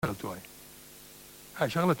شغلته هاي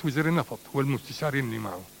شغلة وزير النفط والمستشارين اللي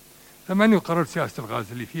معه. فمن يقرر سياسة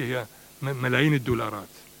الغاز اللي فيها ملايين الدولارات؟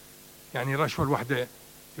 يعني الرشوة الواحدة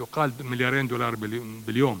يقال $2 مليار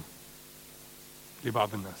باليوم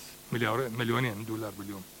لبعض الناس، $2 مليون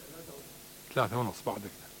باليوم، 3.5 بعد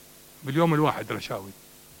كده باليوم الواحد رشاوي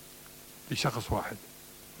لشخص واحد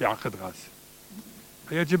بعقد غاز.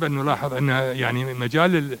 فيجب أن نلاحظ أن يعني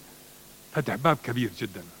مجال فتح باب كبير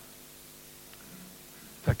جدا.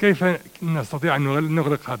 فكيف نستطيع أن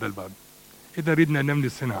نغلق هذا الباب إذا ردنا أن نبني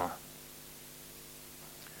الصناعة؟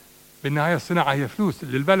 بالنهاية الصناعة هي فلوس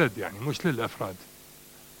للبلد يعني مش للأفراد.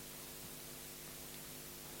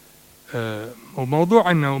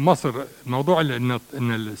 وموضوع أنه مصر موضوع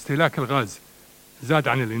أن استهلاك الغاز زاد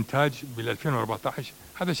عن الإنتاج بال 2014،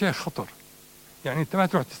 هذا شيء خطر. يعني أنت ما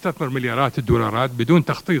تروح تستثمر مليارات الدولارات بدون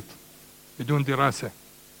تخطيط، بدون دراسة.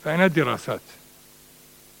 فأين الدراسات؟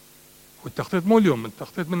 والتخطيط مو اليوم،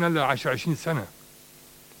 التخطيط من 10-20 سنة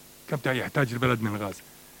كم يحتاج البلد من الغاز.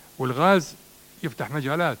 والغاز يفتح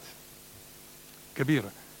مجالات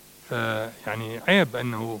كبيرة. فيعني عيب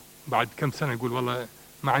أنه بعد كم سنة يقول والله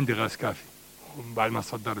ما عندي غاز كافي بعد ما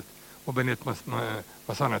صدرت وبنيت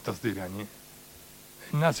مصانع تصدير. يعني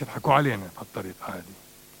الناس يضحكوا علينا في الطريقة هذه.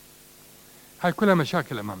 هاي كلها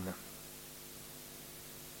مشاكل أمامنا.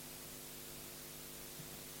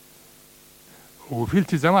 وفي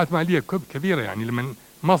التزامات مالية كبيرة. يعني لما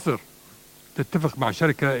مصر تتفق مع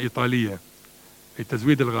شركة إيطالية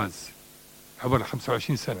لتزويد الغاز عبر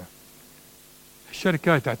 25 سنة،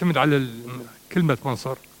 الشركة تعتمد على كلمة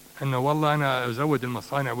مصر أنه والله أنا أزود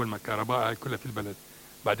المصانع والكهرباء كلها في البلد.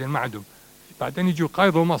 بعدين ما عندهم. بعدين يجوا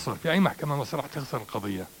يقايضوا مصر في أي محكمة. مصر راح تخسر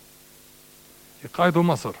القضية. يقايضوا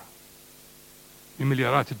مصر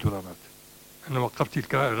بمليارات الدولارات. أنا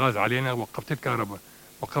وقفت الغاز علينا، وقفت الكهرباء،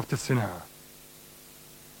 وقفت الصناعة.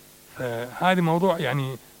 فهذا موضوع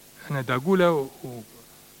يعني أنا دا أقوله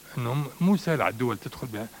أنه مو سهل على الدول تدخل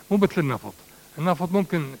بها. مو مثل النفط. النفط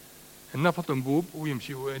ممكن النفط انبوب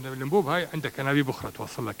ويمشي، والانبوب هاي عندك انابيب اخرى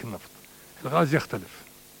توصل لك النفط. الغاز يختلف.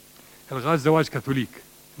 الغاز زواج كاثوليك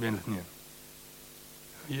بين الاثنين،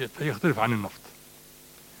 فيختلف عن النفط.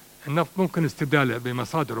 النفط ممكن استبداله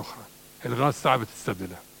بمصادر اخرى، الغاز صعب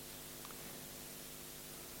تستبدله.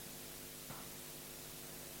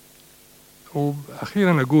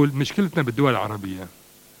 واخيرا اقول مشكلتنا بالدول العربيه،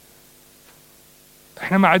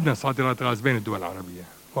 احنا ما عندنا صادرات غاز بين الدول العربيه.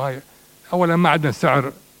 وهي اولا ما عندنا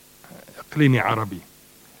سعر اقليمي عربي،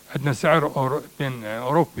 عندنا سعر بين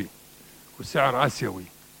اوروبي وسعر اسيوي،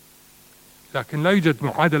 لكن لا يوجد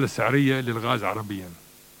معادله سعريه للغاز عربيا.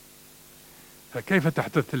 فكيف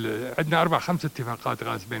تحدث عندنا 4-5 اتفاقات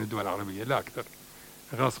غاز بين الدول العربيه لا اكثر.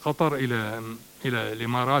 غاز قطر الى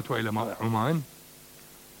الامارات والى عمان،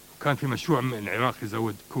 وكان في مشروع من العراق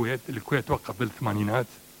يزود الكويت وقف بالثمانينات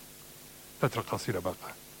فتره قصيره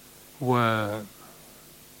بقى.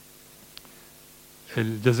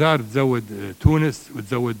 الجزائر تزود تونس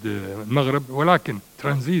وتزود المغرب، ولكن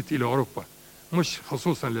ترانزيت إلى أوروبا مش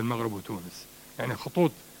خصوصا للمغرب وتونس. يعني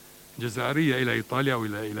خطوط جزائرية إلى إيطاليا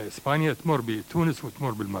وإلى إسبانيا تمر بتونس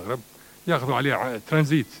وتمر بالمغرب، يأخذوا عليها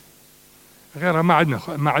ترانزيت. غيرها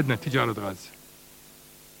ما عندنا تجارة غاز.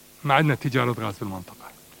 ما عندنا تجارة غاز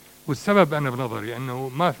بالمنطقة. والسبب أنا بنظري أنه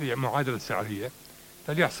ما في معادلة سعرية،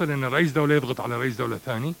 فليحصل أن رئيس دولة يضغط على رئيس دولة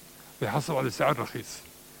ثاني ويحصل على سعر رخيص.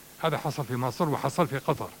 هذا حصل في مصر وحصل في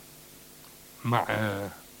قطر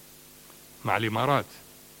مع الإمارات.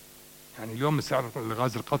 يعني اليوم سعر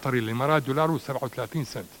الغاز القطري للإمارات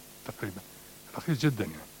 $1.37 تقريبا، رخيص جدا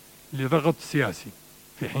يعني لضغط سياسي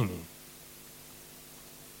في حينه.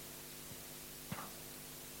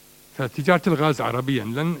 فتجارة الغاز عربيا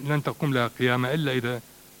لن تقوم لها قيامة إلا إذا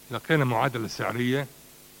لقينا معادلة سعرية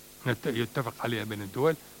يتفق عليها بين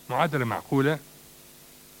الدول، معادلة معقولة.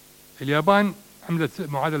 اليابان عملت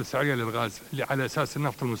معادلة سعرية للغاز اللي على أساس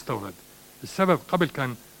النفط المستورد. السبب قبل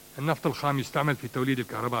كان النفط الخام يستعمل في توليد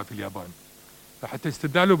الكهرباء في اليابان، فحتى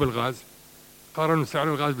يستبدلوا بالغاز قارنوا سعر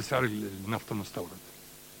الغاز بسعر النفط المستورد.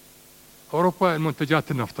 أوروبا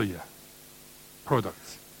المنتجات النفطية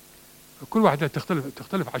برودكتس كل واحدة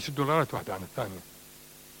تختلف $10 واحدة عن الثانية.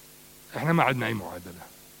 احنا ما عندنا أي معادلة،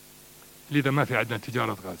 لذا ما في عندنا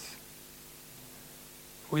تجارة غاز.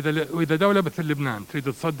 وإذا دولة مثل لبنان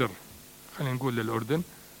تريد تصدر خلينا نقول للأردن،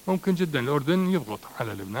 ممكن جدا الأردن يضغط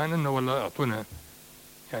على لبنان أنه والله أعطونا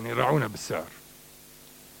يعني رعونا بالسعر.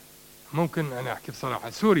 ممكن أنا أحكي بصراحة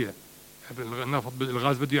سوريا النفط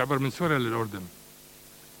الغاز بده يعبر من سوريا للأردن.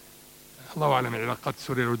 الله أعلم العلاقات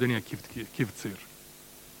السورية الأردنية كيف تصير.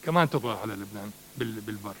 كمان تضغط على لبنان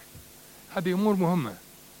بالبر. هذه أمور مهمة.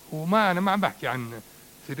 أنا ما عم بحكي عن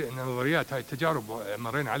نظريات، هاي تجارب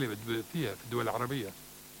مرينا عليها فيها في الدول العربية.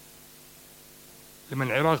 لما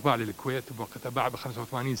العراق باع للكويت بوقتها باع ب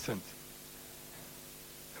 85 سنت.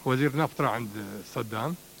 وزير نفط راح عند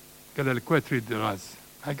صدام قال له الكويت تريد غاز،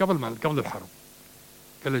 هاي قبل الحرب،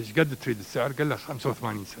 قال له ايش قد تريد السعر؟ قال له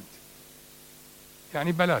 85 سنت.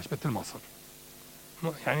 يعني بلاش مثل مصر،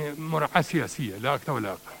 يعني مراعاة سياسية لا أكثر ولا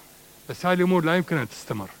أقل. بس هاي الأمور لا يمكن أن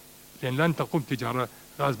تستمر، لأن لن تقوم تجارة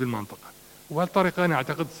غاز بالمنطقة، وبهالطريقة أنا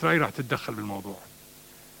أعتقد إسرائيل راح تتدخل بالموضوع.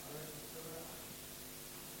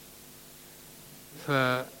 ف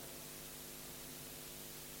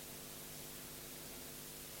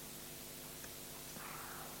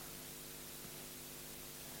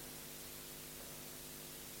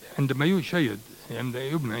عندما يشيد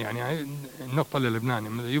يبنى، يعني النقطة للبنان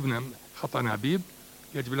عندما يبنى خط أنابيب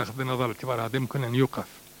يجب الأخذ بنظر الاعتبار هذا يمكن أن يوقف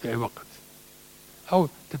في أي وقت، أو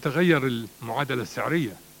تتغير المعادلة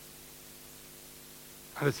السعرية.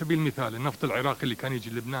 على سبيل المثال النفط العراقي اللي كان يجي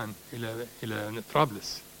لبنان إلى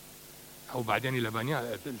طرابلس أو بعدين إلى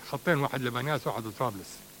بانياس، الخطين واحد لبانياس واحد لطرابلس.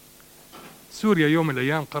 سوريا يوم من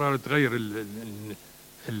الأيام قررت تغير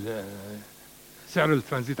سعر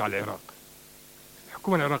الترانزيت على العراق.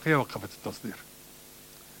 الحكومة العراقية وقفت التصدير،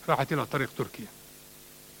 راحت إلى طريق تركيا،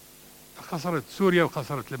 فخسرت سوريا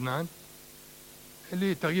وخسرت لبنان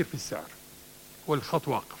اللي تغيير في السعر، والخط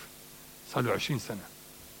واقف صار له 20 سنة.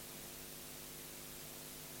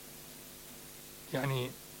 يعني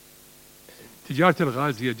تجارة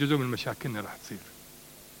الغاز هي جزء من مشاكلنا راح تصير،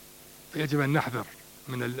 فيجب أن نحذر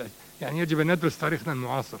يعني يجب أن ندرس تاريخنا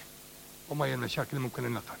المعاصر وما هي المشاكل اللي ممكن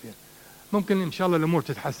أن نقع فيها. ممكن إن شاء الله الأمور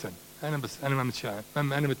تتحسن، أنا ما متشائم،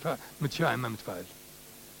 أنا متشائم ما متفائل.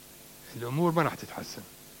 الأمور ما راح تتحسن.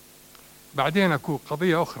 بعدين أكو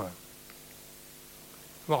قضية أخرى،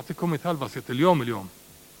 وأعطيكم مثال بسيط. اليوم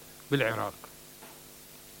بالعراق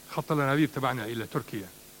خط الأنابيب تبعنا إلى تركيا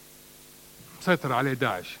مسيطر عليه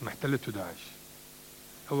داعش، محتلته داعش.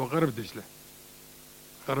 هو غرب دجلة،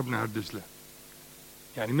 غرب نهر دجلة،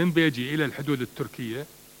 يعني من بيجي إلى الحدود التركية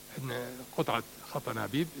عندنا قطعة خط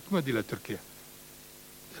أنابيب تمد إلى تركيا.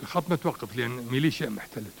 الخط متوقف لأن ميليشيا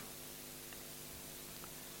محتلته.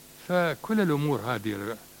 فكل الأمور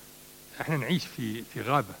هذه احنا نعيش في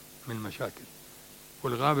غابة من المشاكل،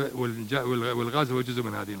 والغاز هو جزء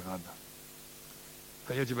من هذه الغابة،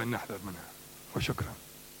 فيجب أن نحذر منها. وشكرا.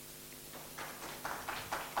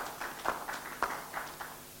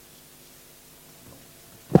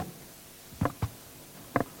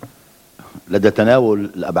 لدى تناول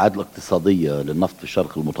الأبعاد الاقتصادية للنفط في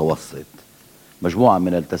الشرق المتوسط مجموعة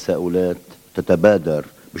من التساؤلات تتبادر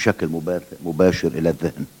بشكل مباشر إلى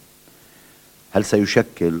الذهن. هل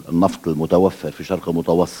سيشكل النفط المتوفر في الشرق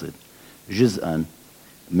المتوسط جزءا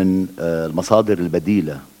من المصادر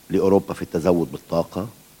البديلة لأوروبا في التزود بالطاقة؟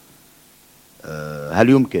 هل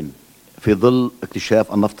يمكن في ظل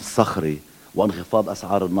اكتشاف النفط الصخري وانخفاض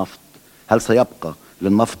أسعار النفط، هل سيبقى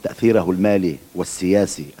للنفط تأثيره المالي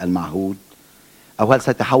والسياسي المعهود، أو هل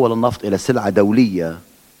سيتحول النفط إلى سلعة دولية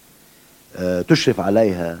تشرف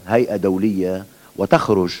عليها هيئة دولية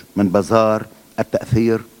وتخرج من بازار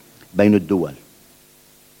التأثير بين الدول؟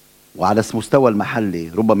 وعلى المستوى المحلي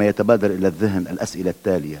ربما يتبادر إلى الذهن الأسئلة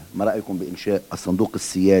التالية: ما رأيكم بإنشاء الصندوق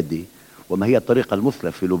السيادي؟ وما هي الطريقة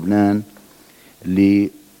المثلى في لبنان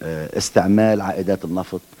لاستعمال عائدات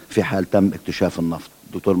النفط في حال تم اكتشاف النفط؟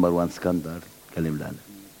 دكتور مروان اسكندر كلم لنا.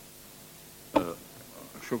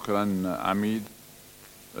 شكرا عميد.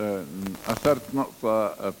 أثرت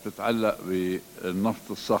نقطة بتتعلق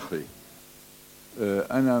بالنفط الصخري.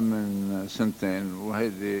 أنا من سنتين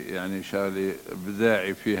وهيدي يعني شغلة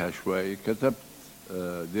بداعي فيها شوي كتبت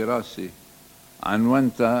دراسة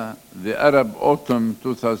عنوانتها The Arab Autumn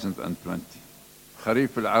 2020،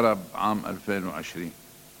 خريف العرب عام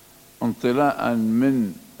 2020، انطلاقا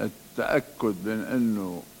من التأكد من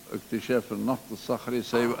أنه اكتشاف النفط الصخري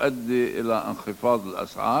سيؤدي إلى انخفاض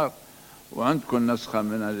الأسعار. وعندكم نسخة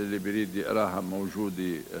منها اللي بيريد يقراها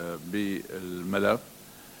موجودة بالملف.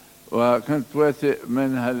 وكنت واثق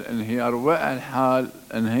من هالانهيار. وواقع الحال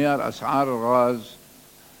انهيار أسعار الغاز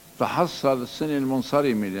تحصل السنة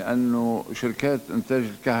المنصرمة، لأنه شركات إنتاج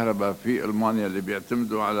الكهرباء في ألمانيا اللي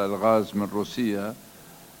بيعتمدوا على الغاز من روسيا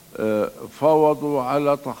فاوضوا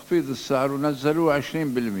على تخفيض السعر ونزلوه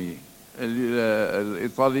 20%.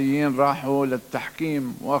 الإيطاليين راحوا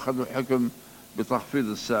للتحكيم وأخذوا حكم بتخفيض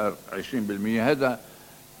السعر 20%. هذا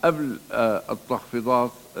قبل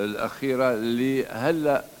التخفيضات الأخيرة اللي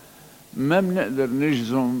هلأ ما بنقدر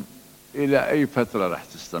نجزم إلى أي فترة رح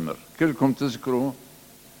تستمر. كلكم تذكروا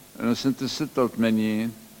أنه سنة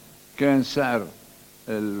 86 كان سعر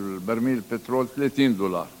البرميل البترول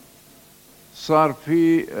 $30. صار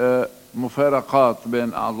في مفارقات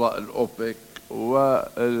بين أعضاء الأوبك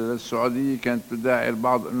والسعودية كانت تداعي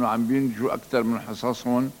البعض أنه عم بينتجوا أكثر من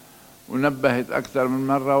حصصهم، ونبهت أكثر من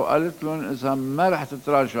مرة وقالت لهم إذا ما رح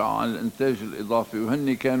تتراجعوا عن الإنتاج الإضافي،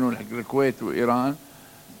 وهن كانوا الكويت وإيران،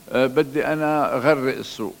 بدي أنا أغرق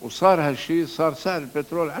السوق. وصار هالشيء، صار سعر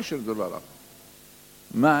البترول $10،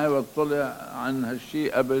 ما عوض طلع عن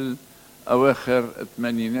هالشيء قبل أواخر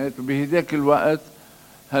الثمانينات. وبهداك الوقت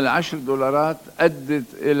 $10 أدت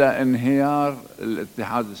إلى انهيار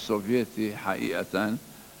الاتحاد السوفيتي حقيقة،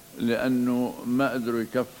 لأنه ما قدروا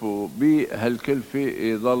يكفوا بهالكلفة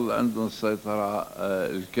يضل عندهم السيطرة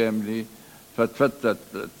الكاملة، فتفتت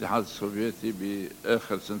الاتحاد السوفيتي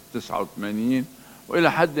بآخر سنة 89،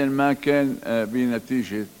 وإلى حد ما كان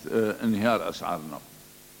بنتيجة انهيار أسعار النفط.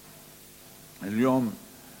 اليوم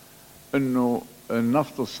أنه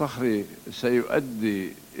النفط الصخري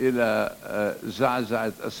سيؤدي إلى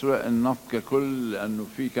زعزعة أسواق النفط ككل، لأنه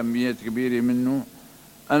في كميات كبيرة منه،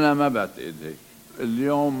 أنا ما بعتقد هيك.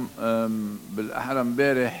 اليوم بالأحرى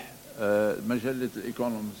امبارح مجلة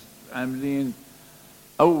الإيكونومست عاملين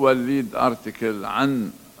أول ليد أرتيكل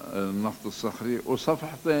عن النفط الصخري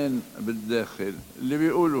وصفحتين بالداخل اللي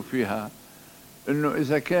بيقولوا فيها انه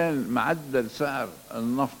اذا كان معدل سعر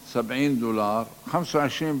النفط $70،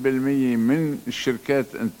 25% من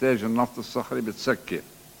الشركات انتاج النفط الصخري بتسكر.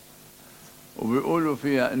 وبيقولوا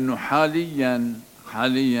فيها انه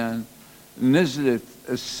حاليا نزلت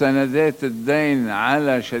السندات الدين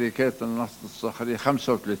على شركات النفط الصخري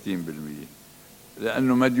 35%،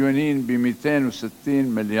 لانه مديونين ب$260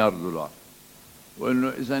 مليار، وانه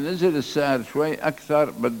اذا نزل السعر شوي اكثر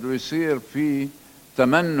بده يصير في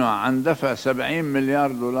تمنع عن دفع $70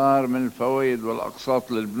 مليار من الفوائد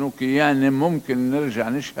والأقساط للبنوك. يعني ممكن نرجع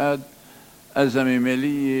نشهد أزمة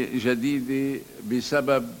مالية جديدة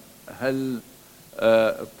بسبب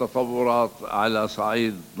التطورات على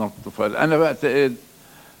صعيد نفط الطفيل. أنا بعتقد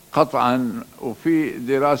قطعا، وفي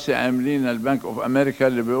دراسة عاملينها البنك اوف امريكا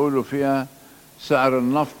اللي بيقولوا فيها سعر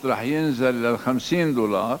النفط رح ينزل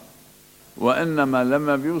 $50، وإنما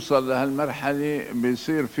لما بيوصل لهالمرحلة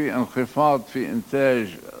بيصير في انخفاض في إنتاج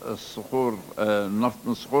الصخور النفط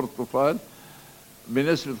من صخور الطفيل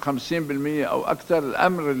بنسبة 50% أو أكثر،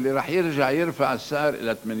 الأمر اللي رح يرجع يرفع السعر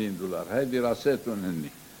إلى $80. هاي دراساتهم هني،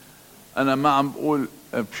 أنا ما عم بقول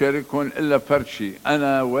بشاركهم إلا فرد شيء.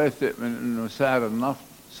 أنا واثق من أنه سعر النفط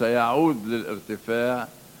سيعود للارتفاع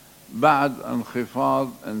بعد انخفاض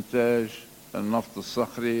إنتاج النفط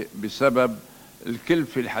الصخري بسبب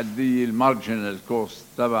الكلفة الحدية، المارجنال كوست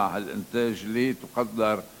تبع الانتاج اللي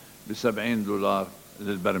تقدر $70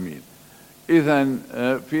 للبرميل. إذا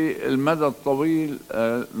في المدى الطويل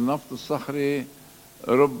النفط الصخري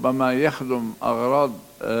ربما يخدم أغراض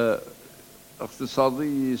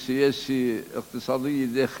اقتصادية سياسية اقتصادية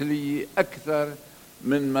داخلية أكثر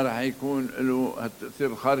من ما راح يكون له التأثير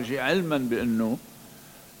الخارجي، علما بأنه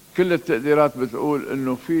كل التقديرات بتقول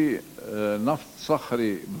أنه في نفط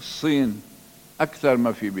صخري بالصين أكثر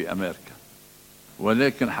ما في بأمريكا،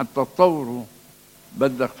 ولكن حتى تطوروا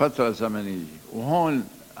بدك فترة زمنية. وهون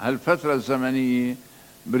هالفترة الزمنية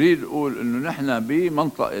بريد أقول إنه نحن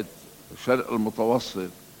بمنطقة الشرق المتوسط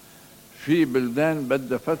في بلدان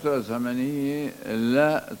بدها فترة زمنية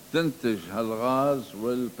لا تنتج هالغاز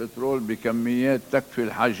والبترول بكميات تكفي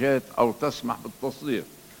الحاجات أو تسمح بالتصدير.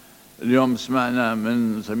 اليوم سمعنا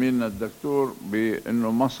من زميلنا الدكتور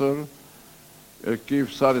بأنه مصر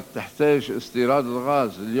كيف صارت تحتاج استيراد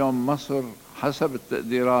الغاز. اليوم مصر حسب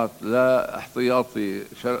التقديرات لاحتياطي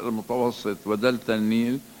شرق المتوسط ودلتا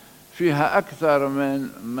النيل فيها أكثر من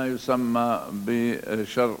ما يسمى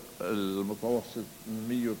بشرق المتوسط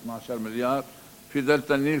 112 مليار، في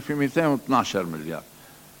دلتا النيل في 212 مليار.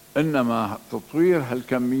 إنما تطوير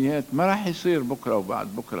هالكميات ما راح يصير بكرة وبعد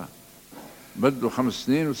بكرة، بده 5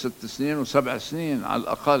 سنين و6 سنين و7 سنين على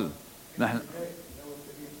الأقل. نحن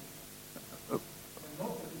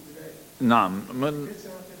نعم من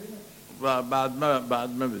بعد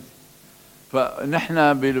ما بدي.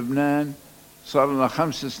 فنحن بلبنان صار لنا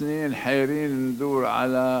 5 سنين حيرين ندور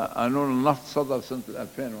على قانون النفط، صدر سنة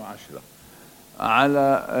 2010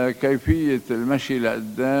 على كيفية المشي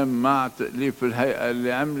لقدام مع تأليف الهيئة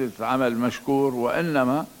اللي عملت عمل مشكور،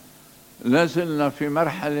 وإنما لازلنا في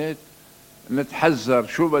مرحلة نتحذر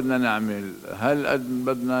شو بدنا نعمل. هل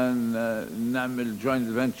بدنا نعمل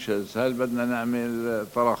جوينت فينتشرز، هل بدنا نعمل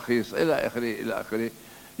تراخيص إلى آخره إلى آخره.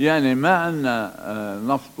 يعني ما عندنا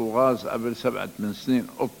نفط وغاز قبل 7-8 سنين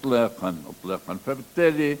إطلاقا.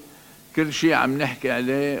 فبالتالي كل شيء عم نحكي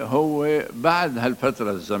عليه هو بعد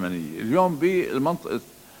هالفترة الزمنية. اليوم بالمنطقة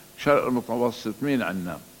شرق المتوسط مين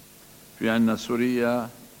عندنا؟ في عندنا سوريا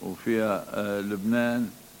وفيها لبنان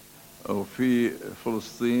وفي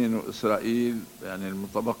فلسطين وإسرائيل، يعني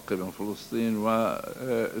المتبقي من فلسطين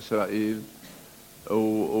وإسرائيل،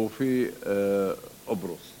 وفي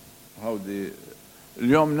قبرص. هودي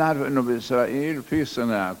اليوم نعرف انه بإسرائيل في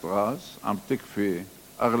صناعة غاز عم تكفي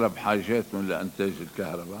اغلب حاجاتهم لانتاج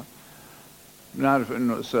الكهرباء. نعرف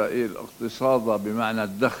انه اسرائيل اقتصادها بمعنى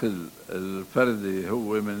الدخل الفردي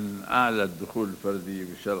هو من اعلى الدخول الفردية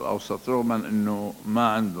بالشرق الاوسط، رغم انه ما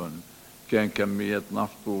عندهم كان كميات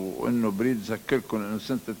نفط. وانه بريد اذكركم انه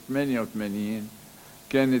سنة 88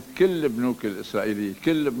 كانت كل البنوك الاسرائيلية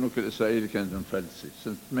كانت مفلسة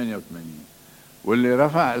سنة 88. واللي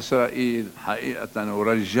رفع إسرائيل حقيقة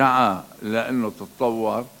ورجعها لأنه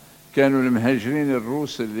تتطور كانوا المهاجرين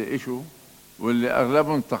الروس اللي إجوا، واللي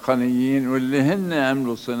أغلبهم تقنيين، واللي هن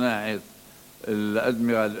عملوا صناعة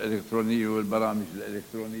الأدمغة الإلكترونية والبرامج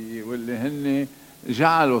الإلكترونية، واللي هن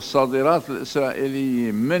جعلوا الصادرات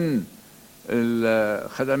الإسرائيلية من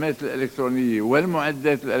الخدمات الإلكترونية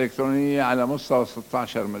والمعدات الإلكترونية على مستوى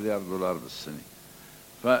 16 مليار دولار بالسنة.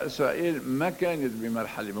 فإسرائيل ما كانت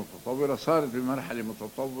بمرحلة متطورة، صارت بمرحلة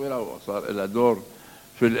متطورة، وصار لها دور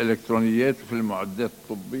في الإلكترونيات وفي المعدات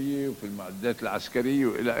الطبية وفي المعدات العسكرية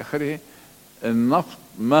وإلى آخره. النفط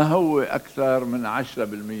ما هو أكثر من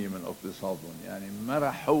 10% من اقتصادهم، يعني ما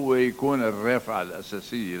رح هو يكون الرافعة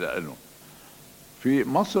الأساسية لأنه. في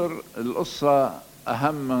مصر القصة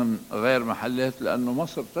أهم من غير محلات، لأنه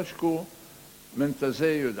مصر تشكو من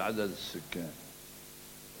تزايد عدد السكان،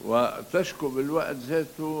 وتشكو بالوقت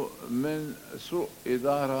ذاته من سوء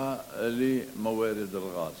إدارة لموارد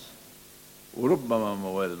الغاز وربما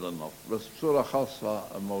موارد النفط، بس بصورة خاصة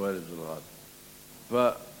موارد الغاز.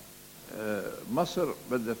 فمصر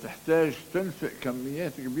بدها تحتاج تنفق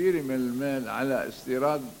كميات كبيرة من المال على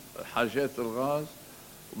استيراد حاجات الغاز،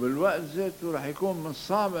 وبالوقت ذاته رح يكون من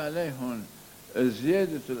الصعب عليهم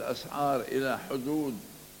زيادة الأسعار إلى حدود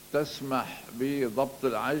تسمح بضبط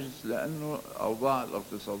العجز، لأنه الأوضاع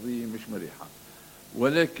الاقتصادية مش مريحة.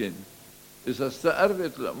 ولكن إذا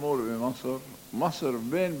استقرت الأمور بمصر، مصر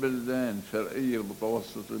بين بلدان شرقية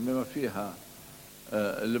المتوسط بما فيها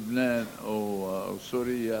لبنان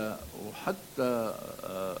وسوريا وحتى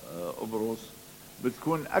قبرص،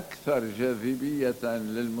 بتكون أكثر جاذبية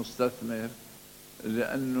للمستثمر،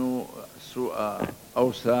 لأنه سوقها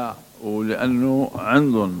أوسع، ولأنه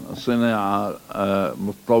عندهم صناعة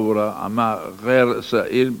متطورة. مع غير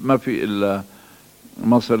إسرائيل ما في إلا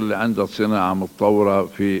مصر اللي عندها صناعة متطورة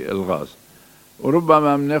في الغاز.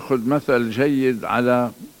 وربما بناخذ مثل جيد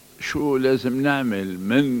على شو لازم نعمل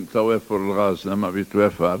من توافر الغاز لما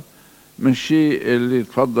بيتوافر، من شيء اللي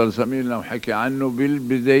تفضل زميلنا وحكي عنه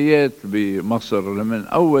بالبدايات بمصر، من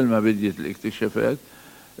أول ما بديت الاكتشافات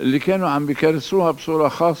اللي كانوا عم بيكرسوها بصورة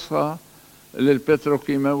خاصة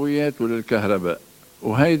للبتروكيماويات وللكهرباء.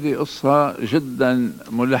 وهيدي قصة جدا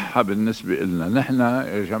ملحة بالنسبة لنا نحن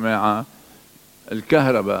يا جماعة.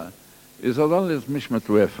 الكهرباء إذا ظلت مش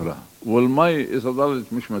متوافرة، والمي إذا ظلت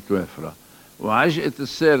مش متوافرة، وعجقة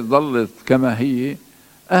السير ظلت كما هي،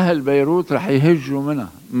 أهل بيروت رح يهجوا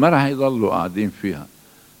منها، ما رح يضلوا قاعدين فيها،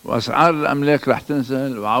 وأسعار الأملاك رح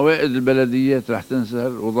تنزل، وعوائد البلديات رح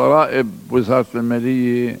تنزل، وضرائب وزارة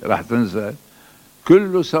المالية رح تنزل،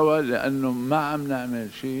 كله سوا، لأنه ما عم نعمل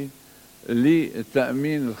شيء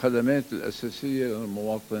لتأمين الخدمات الأساسية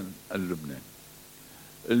للمواطن اللبناني.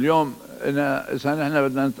 اليوم إذا نحن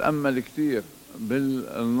بدنا نتأمل كتير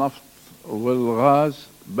بالنفط والغاز،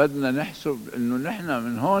 بدنا نحسب إنه نحن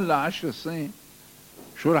من هون ل10 سنين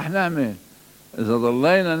شو رح نعمل. إذا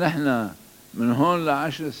ضلينا نحن من هون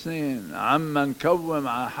ل10 سنين عم نكوم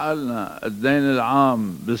على حالنا الدين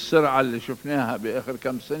العام بالسرعة اللي شفناها بآخر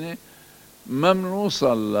كم سنة، ما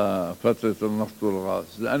بنوصل لفترة النفط والغاز،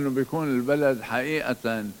 لأنه بيكون البلد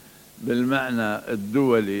حقيقة بالمعنى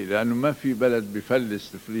الدولي، لأنه ما في بلد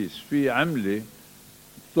بفلس تفليس، في عملة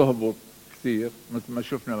تهبط كثير، مثل ما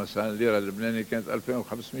شفنا مثلا الليرة اللبنانية كانت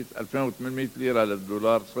 2800 ليرة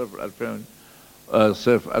للدولار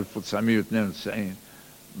صيف 1992.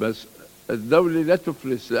 بس الدولة لا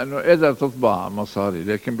تفلس لأنه قادرة تطبع مصاري،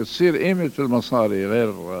 لكن بتصير قيمة المصاري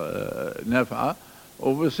غير نافعة،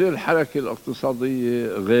 وبصير الحركة الاقتصادية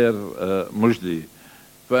غير مجدية.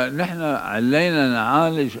 فنحن علينا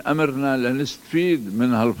نعالج أمرنا لنستفيد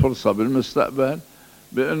من هالفرصة بالمستقبل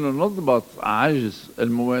بأنه نضبط عجز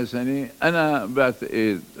الموازنة. أنا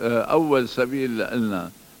بعتقد أول سبيل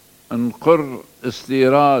لنا نقر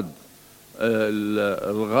استيراد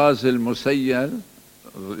الغاز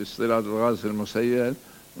المسيل،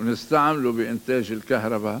 ونستعمله بإنتاج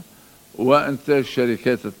الكهرباء وإنتاج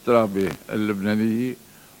شركات الترابة اللبنانية.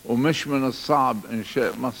 ومش من الصعب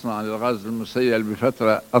إنشاء مصنع للغاز المسيل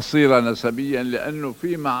بفترة قصيرة نسبيا، لأنه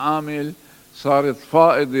في معامل صارت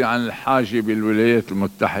فائضة عن الحاجة بالولايات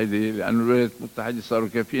المتحدة، لأن الولايات المتحدة صاروا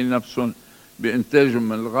كافيين نفسهم بإنتاجهم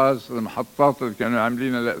من الغاز. المحطات اللي كانوا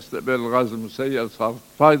عاملينها لاستقبال الغاز المسيل صارت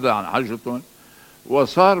فايضة عن حاجتهم،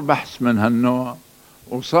 وصار بحث من هالنوع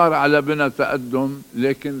وصار على بنا تقدم.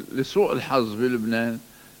 لكن لسوء الحظ بلبنان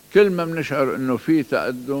كل ما بنشعر انه في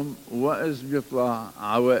تقدم وإذ بيطلع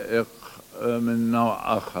عوائق من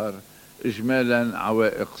نوع آخر، إجمالا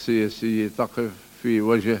عوائق سياسية تقف في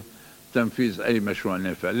وجه تنفيذ أي مشروع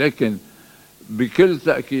نافع. لكن بكل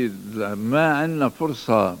تأكيد ما عندنا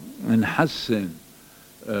فرصة نحسن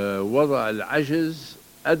وضع العجز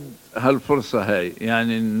قد هالفرصة هاي،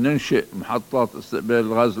 يعني ننشئ محطات استقبال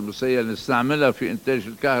الغاز المسيل نستعملها في إنتاج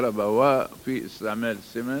الكهرباء وفي استعمال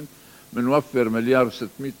السمنت، بنوفر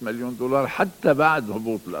 $1,600,000,000 حتى بعد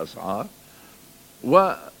هبوط الأسعار.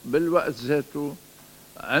 وبالوقت ذاته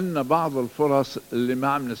عندنا بعض الفرص اللي ما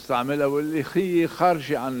عم نستعملها واللي هي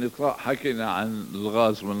خارجة عن نطاق حكينا عن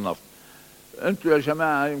الغاز والنفط. انتم يا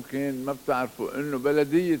جماعة يمكن ما بتعرفوا انه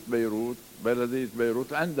بلدية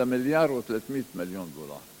بيروت عندها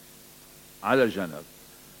 $1,300,000,000 على جنب،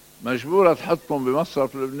 مجبورة تحطهم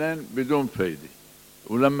بمصرف لبنان بدون فايدة،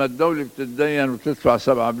 ولما الدولة بتتدين وتدفع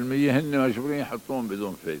 7% هن مجبورين يحطوهم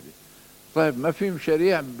بدون فايدة. طيب ما في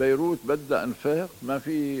مشاريع ببيروت بدها انفاق؟ ما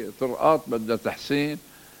في طرقات بدها تحسين؟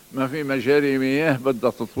 ما في مجاري مياه بدها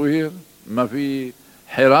تطوير؟ ما في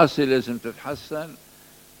حراسة لازم تتحسن؟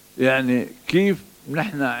 يعني كيف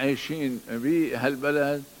نحن عايشين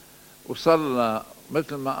بهالبلد وصلنا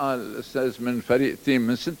مثل ما قال الأستاذ من فريق تيم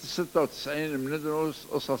من سنة 96 بندرس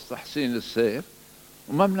قصص تحسين السير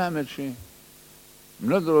وما بنعمل شيء؟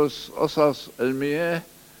 بندرس قصص المياه،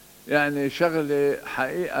 يعني شغلة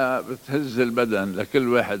حقيقة بتهز البدن لكل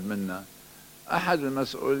واحد منا. أحد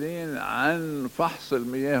المسؤولين عن فحص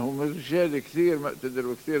المياه ومن رجال كثير مقتدر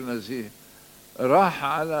وكثير نزيه راح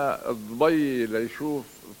على الضبي ليشوف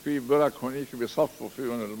في برك هونيك بيصفوا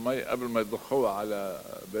فيهم المي قبل ما يضخوها على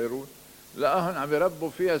بيروت، لقاهم عم يربوا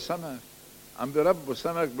فيها سمك، عم بيربوا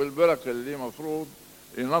سمك بالبرك اللي مفروض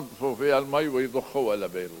ينظفوا فيها المي ويضخوها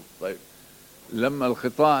لبيروت. طيب لما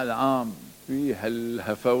القطاع العام في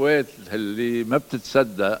هالهفوات اللي ما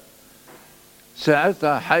بتتصدق،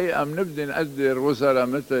 ساعتها حقيقة بنبدي نقدر وزراء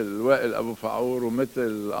مثل وائل أبو فعور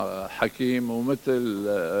ومثل حكيم ومثل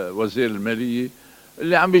وزير المالية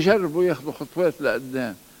اللي عم بيجربوا ياخذوا خطوات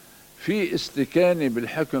لقدام. في استكانة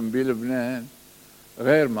بالحكم بلبنان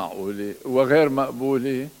غير معقولة وغير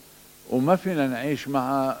مقبولة، وما فينا نعيش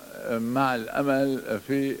مع الأمل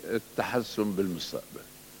في التحسن بالمستقبل.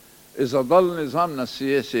 إذا ضل نظامنا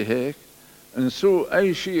السياسي هيك نسوء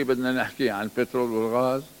أي شيء بدنا نحكيه عن البترول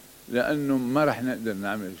والغاز، لأنه ما رح نقدر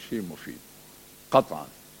نعمل شيء مفيد قطعا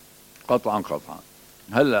قطعا قطعا.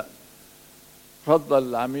 هلأ تفضل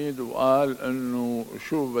العميد وقال إنه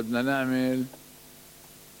شو بدنا نعمل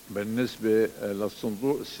بالنسبة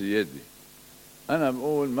للصندوق السيادي. أنا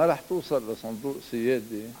بقول ما رح توصل لصندوق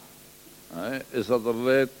سيادي إذا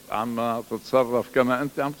ضليت عم تتصرف كما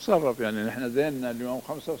أنت عم تتصرف. يعني نحن ديننا اليوم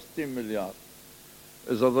 65 مليار،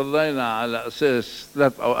 إذا ضلينا على أساس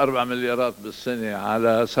 3 أو 4 مليارات بالسنة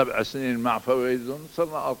على 7 سنين مع فوائدهم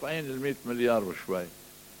صرنا قاطعين 100 مليار وشوي.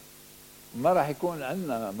 ما راح يكون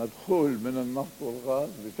عندنا مدخول من النفط والغاز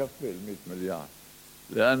بكفي 100 مليار،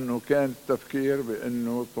 لأنه كان التفكير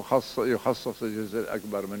بأنه يخصص الجزء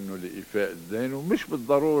الأكبر منه لإيفاء الدين. ومش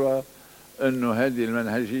بالضرورة أنه هذه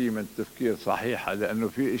المنهجية من التفكير صحيحة، لأنه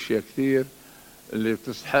في أشياء كثير اللي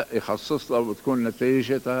بتستحق يخصص لها وبتكون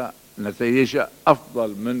نتائجها أفضل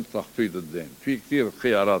من تخفيض الدين. في كثير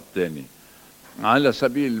خيارات تانية. على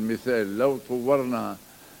سبيل المثال لو طورنا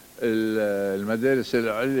المدارس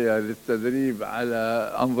العليا للتدريب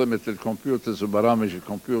على أنظمة الكمبيوترز وبرامج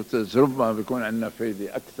الكمبيوترز ربما بيكون عندنا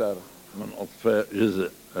فايدة أكثر من إطفاء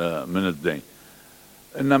جزء من الدين.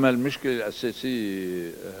 إنما المشكلة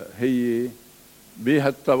الأساسية هي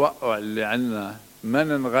بهالتوقع اللي عندنا ما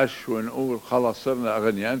ننغش ونقول خلاص صرنا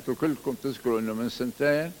أغنياء. أنتم كلكم تذكروا إنه من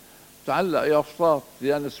سنتين تعلق يافطات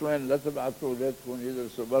يا نسوان لا تبعثوا أولادكم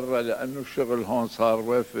يدرسوا برا لأنه الشغل هون صار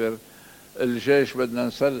وافر، الجيش بدنا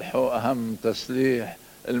نسلحه أهم تسليح،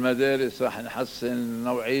 المدارس رح نحسن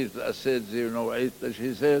نوعية الأساتذة ونوعية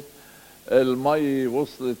التجهيزات، المي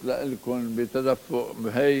وصلت لكم بتدفق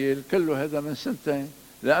هايل. كله هذا من سنتين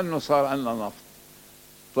لأنه صار عندنا نفط.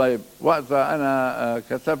 طيب وقتها أنا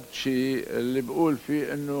كتبت شيء اللي بقول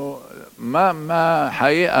فيه إنه ما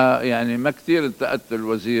حقيقة يعني ما كتير انتقدت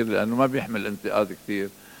الوزير لأنه ما بيحمل انتقاد كتير،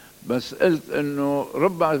 بس قلت إنه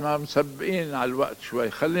ربما مسبقين على الوقت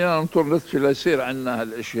شوي، خلينا ننطر لطفي ليصير عندنا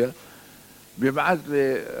هالأشياء. بيبعث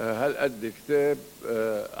لي هالقد كتاب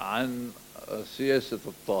عن سياسة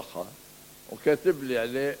الطاقة وكاتب لي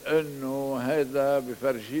عليه انه هذا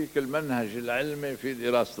بفرجيك المنهج العلمي في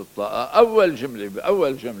دراسة الطاقة. اول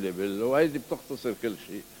جملة وهيدي بتختصر كل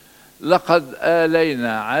شيء: لقد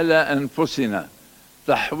آلينا على انفسنا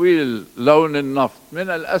تحويل لون النفط من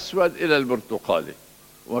الاسود الى البرتقالي.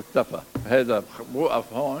 واكتفى. هذا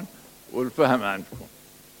بوقف هون والفهم عندكم.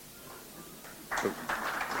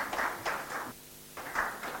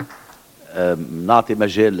 نعطي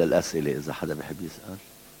مجال للأسئلة إذا حدا بحب يسأل.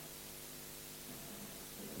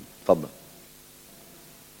 تفضل.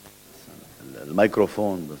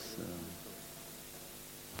 الميكروفون بس.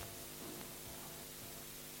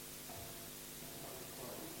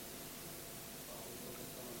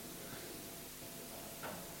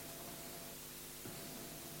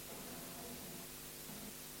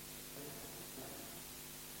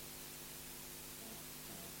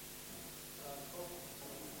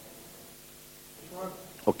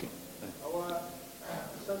 اوكي. هو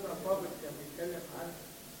استاذنا الفاضل كان بيتكلم عن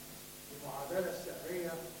المعادله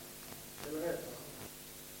السعريه للغاز.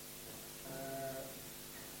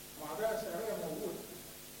 المعادله السعريه موجوده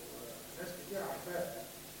وناس كتير عارفاها،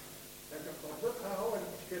 لكن تطبيقها هو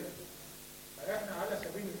المشكله. فاحنا على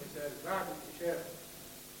سبيل المثال بعد اكتشاف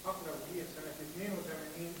حقل ابو سنه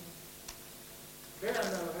 82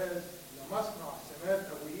 بعنا الغاز لمصنع سماد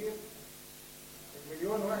ابو قير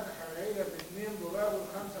المليون وحده حراريه ب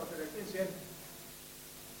 $2.35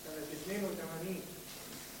 سنه 82.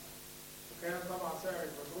 وكان طبعا سعر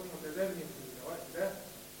البترول متدني في الوقت ده،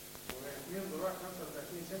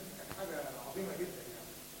 و$2.35 كانت حاجه عظيمه جدا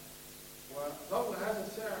يعني. وظل هذا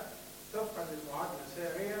السعر طبقا للمعادله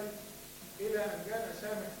ساريا الى ان جاء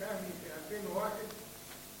سامح فهمي في 2001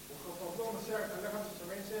 وخفض لهم السعر خلاه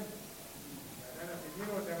 75 سنت. يعني انا في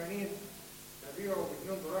 82 ببيعه ب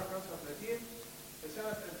 $2.35، في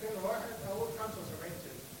سنه 2001 اقول 75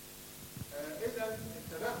 سنت. اذا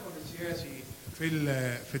التدخل السياسي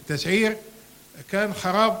في التسعير كان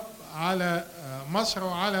خراب على مصر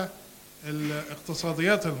وعلى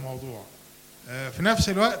الاقتصاديات الموضوع. في نفس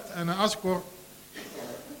الوقت انا اذكر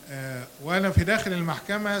وانا في داخل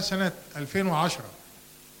المحكمه سنه 2010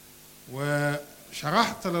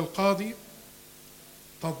 وشرحت للقاضي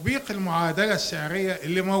تطبيق المعادله السعريه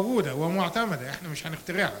اللي موجوده ومعتمده، احنا مش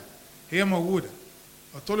هنخترعها، هي موجوده.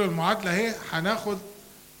 قلت له المعادله اهي، هناخد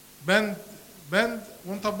بند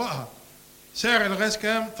ونطبقها. سعر الغاز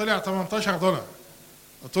كام؟ طلع $18.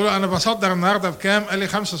 قلت له انا بصدر النهارده بكام؟ قال لي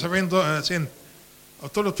 75 سنت.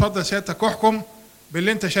 قلت له اتفضل سيادتك احكم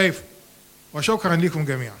باللي انت شايفه، وشكرا لكم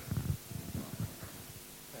جميعا.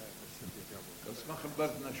 بس ما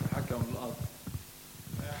خبرتنا شو حكم القاضي.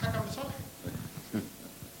 حكم لصالحي.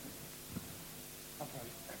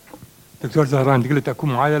 دكتور زهران، قلت اكو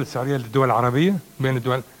معادله سعريه للدول العربيه بين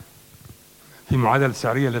الدول، في معادله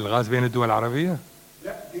سعريه للغاز بين الدول العربيه؟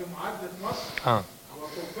 لا، دي معادله مصر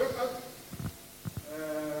وطبقت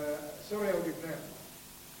سوريا ولبنان،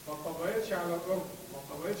 ما طبقتش على الاردن، ما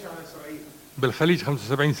طبقتش على اسرائيل. بالخليج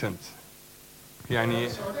 75 سنت يعني.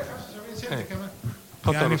 السعوديه 75 سنت ايه. كمان.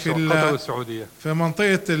 قطر يعني قطر والسعوديه في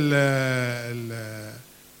منطقه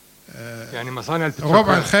يعني مصانع البترول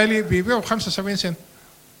الربع الخالي بيبيعوا 75 سنت.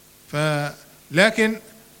 لكن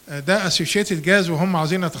ده اسوشيتد جاز وهم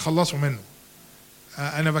عايزين يتخلصوا منه.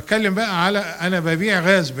 انا بتكلم بقى على انا ببيع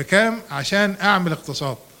غاز بكام عشان اعمل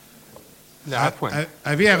اقتصاد. لا عفوا،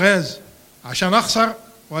 ابيع غاز عشان اخسر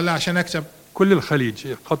ولا عشان اكسب؟ كل الخليج،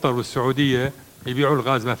 قطر والسعوديه يبيعوا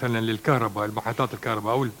الغاز مثلا للكهرباء، المحطات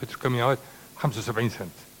الكهرباء او البتروكيماويات 75 سنت.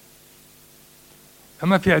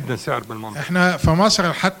 اما في عندنا سعر بالمنطقه. احنا في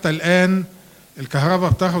مصر حتى الان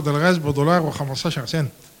الكهرباء بتاخد الغاز $1.15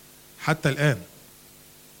 حتى الان،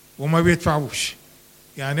 وما بيدفعوش.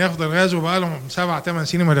 يعني ياخد الغاز وبقى لهم 7-8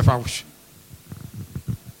 سنين ما دفعوش.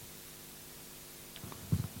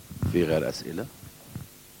 في غير أسئلة؟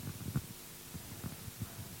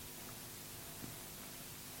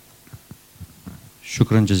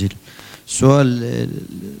 شكرا جزيلا. سؤال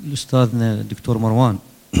الأستاذنا الدكتور مروان.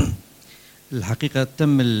 الحقيقة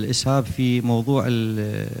تم الإسهاب في موضوع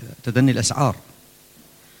تدني الأسعار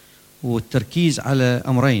والتركيز على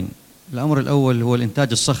أمرين. الأمر الأول هو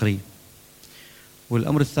الإنتاج الصخري،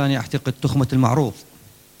 والأمر الثاني أعتقد تخمة المعروض.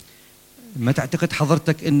 ما تعتقد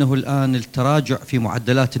حضرتك أنه الآن التراجع في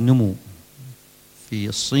معدلات النمو في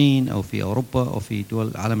الصين أو في أوروبا أو في دول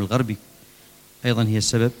العالم الغربي أيضا هي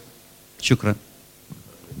السبب؟ شكرا.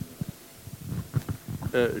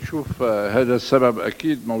 شوف، هذا السبب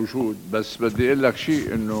أكيد موجود، بس بدي أقول لك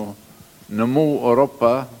شيء، إنه نمو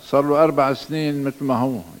أوروبا صار له 4 سنين مثل ما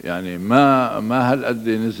هو. يعني ما هالقد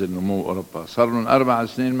نزل نمو أوروبا، صار لهم 4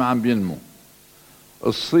 سنين ما عم بينمو.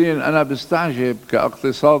 الصين أنا بستعجب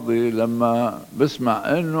كاقتصادي لما بسمع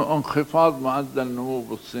إنه انخفاض معدل النمو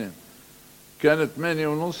بالصين. كانت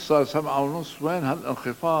 8.5 صار 7.5. وين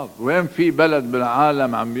هالانخفاض؟ وين في بلد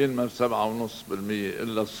بالعالم عم ينمو 7.5%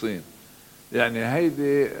 إلا الصين؟ يعني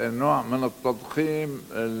هيدي نوع من التضخيم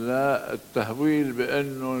للتهويل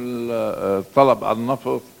بأنه الطلب على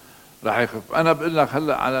النفط رح يخف. أنا بقول لك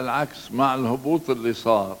هلا على العكس، مع الهبوط اللي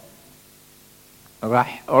صار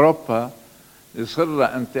رح أوروبا يصير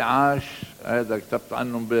لها انتعاش، هذا كتبت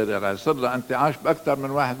عنه امبارح، رح يصير لها انتعاش بأكثر من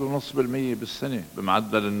 1.5% بالسنة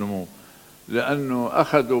بمعدل النمو، لأنه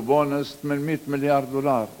أخذوا بونس 800 مليار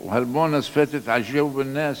دولار، وهالبونس فاتت على جيوب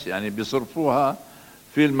الناس، يعني بيصرفوها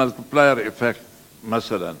في الملتبلاير إفكت.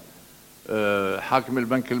 مثلا حاكم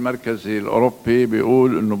البنك المركزي الأوروبي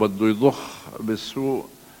بيقول إنه بده يضخ بالسوق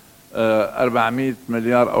 400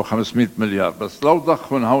 مليار أو 500 مليار، بس لو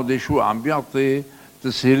ضخهم هودي شو عم بيعطي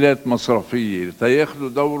تسهيلات مصرفية تياخذوا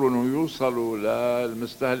دورهم ويوصلوا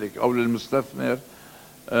للمستهلك أو للمستثمر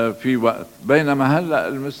في وقت. بينما هلا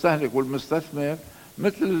المستهلك والمستثمر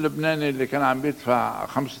مثل اللبناني اللي كان عم بيدفع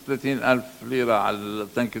 35,000 ليرة على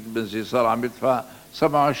تنكة البنزين صار عم بيدفع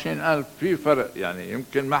 27,000. في فرق، يعني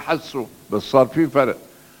يمكن ما حسوا بس صار في فرق.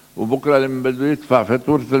 وبكرة لما بده يدفع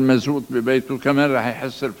فاتورة المازوت ببيته كمان رح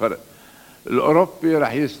يحس الفرق. الأوروبي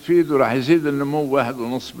رح يستفيد ورح يزيد النمو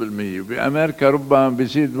 1.5%، وبأمريكا ربما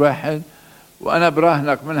بيزيد 1. وأنا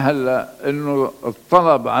براهنك من هلا إنه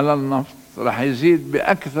الطلب على النفط رح يزيد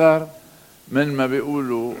بأكثر من ما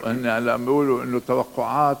بيقولوا. هن هلا بيقولوا إنه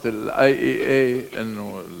توقعات IEA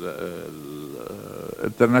إنه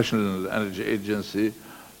International Energy Agency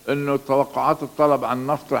إنه توقعات الطلب على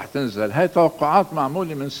النفط رح تنزل. هاي توقعات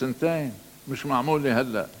معمولة من 2 سنين، مش معمولة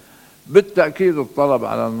هلا. بالتأكيد الطلب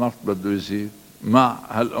على النفط بده يزيد مع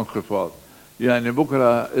هالانخفاض. يعني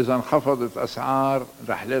بكرة إذا انخفضت أسعار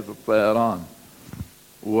رحلات الطيران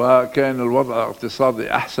وكان الوضع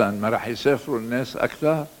الاقتصادي أحسن، ما رح يسافروا الناس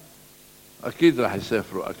أكثر؟ أكيد رح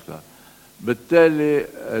يسافروا أكثر. بالتالي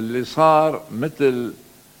اللي صار مثل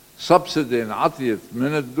سبسيدي انعطيت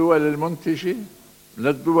من الدول المنتجة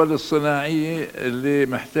للدول الصناعية اللي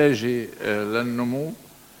محتاجة للنمو.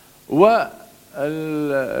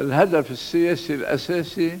 والهدف السياسي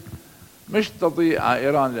الأساسي مش تضييع على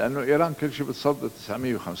إيران، لأنه إيران كل شيء بتصدر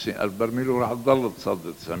 950,000 برميل ورح تضل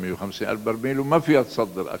تصدر 950,000 برميل وما فيها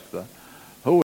تصدر أكثر.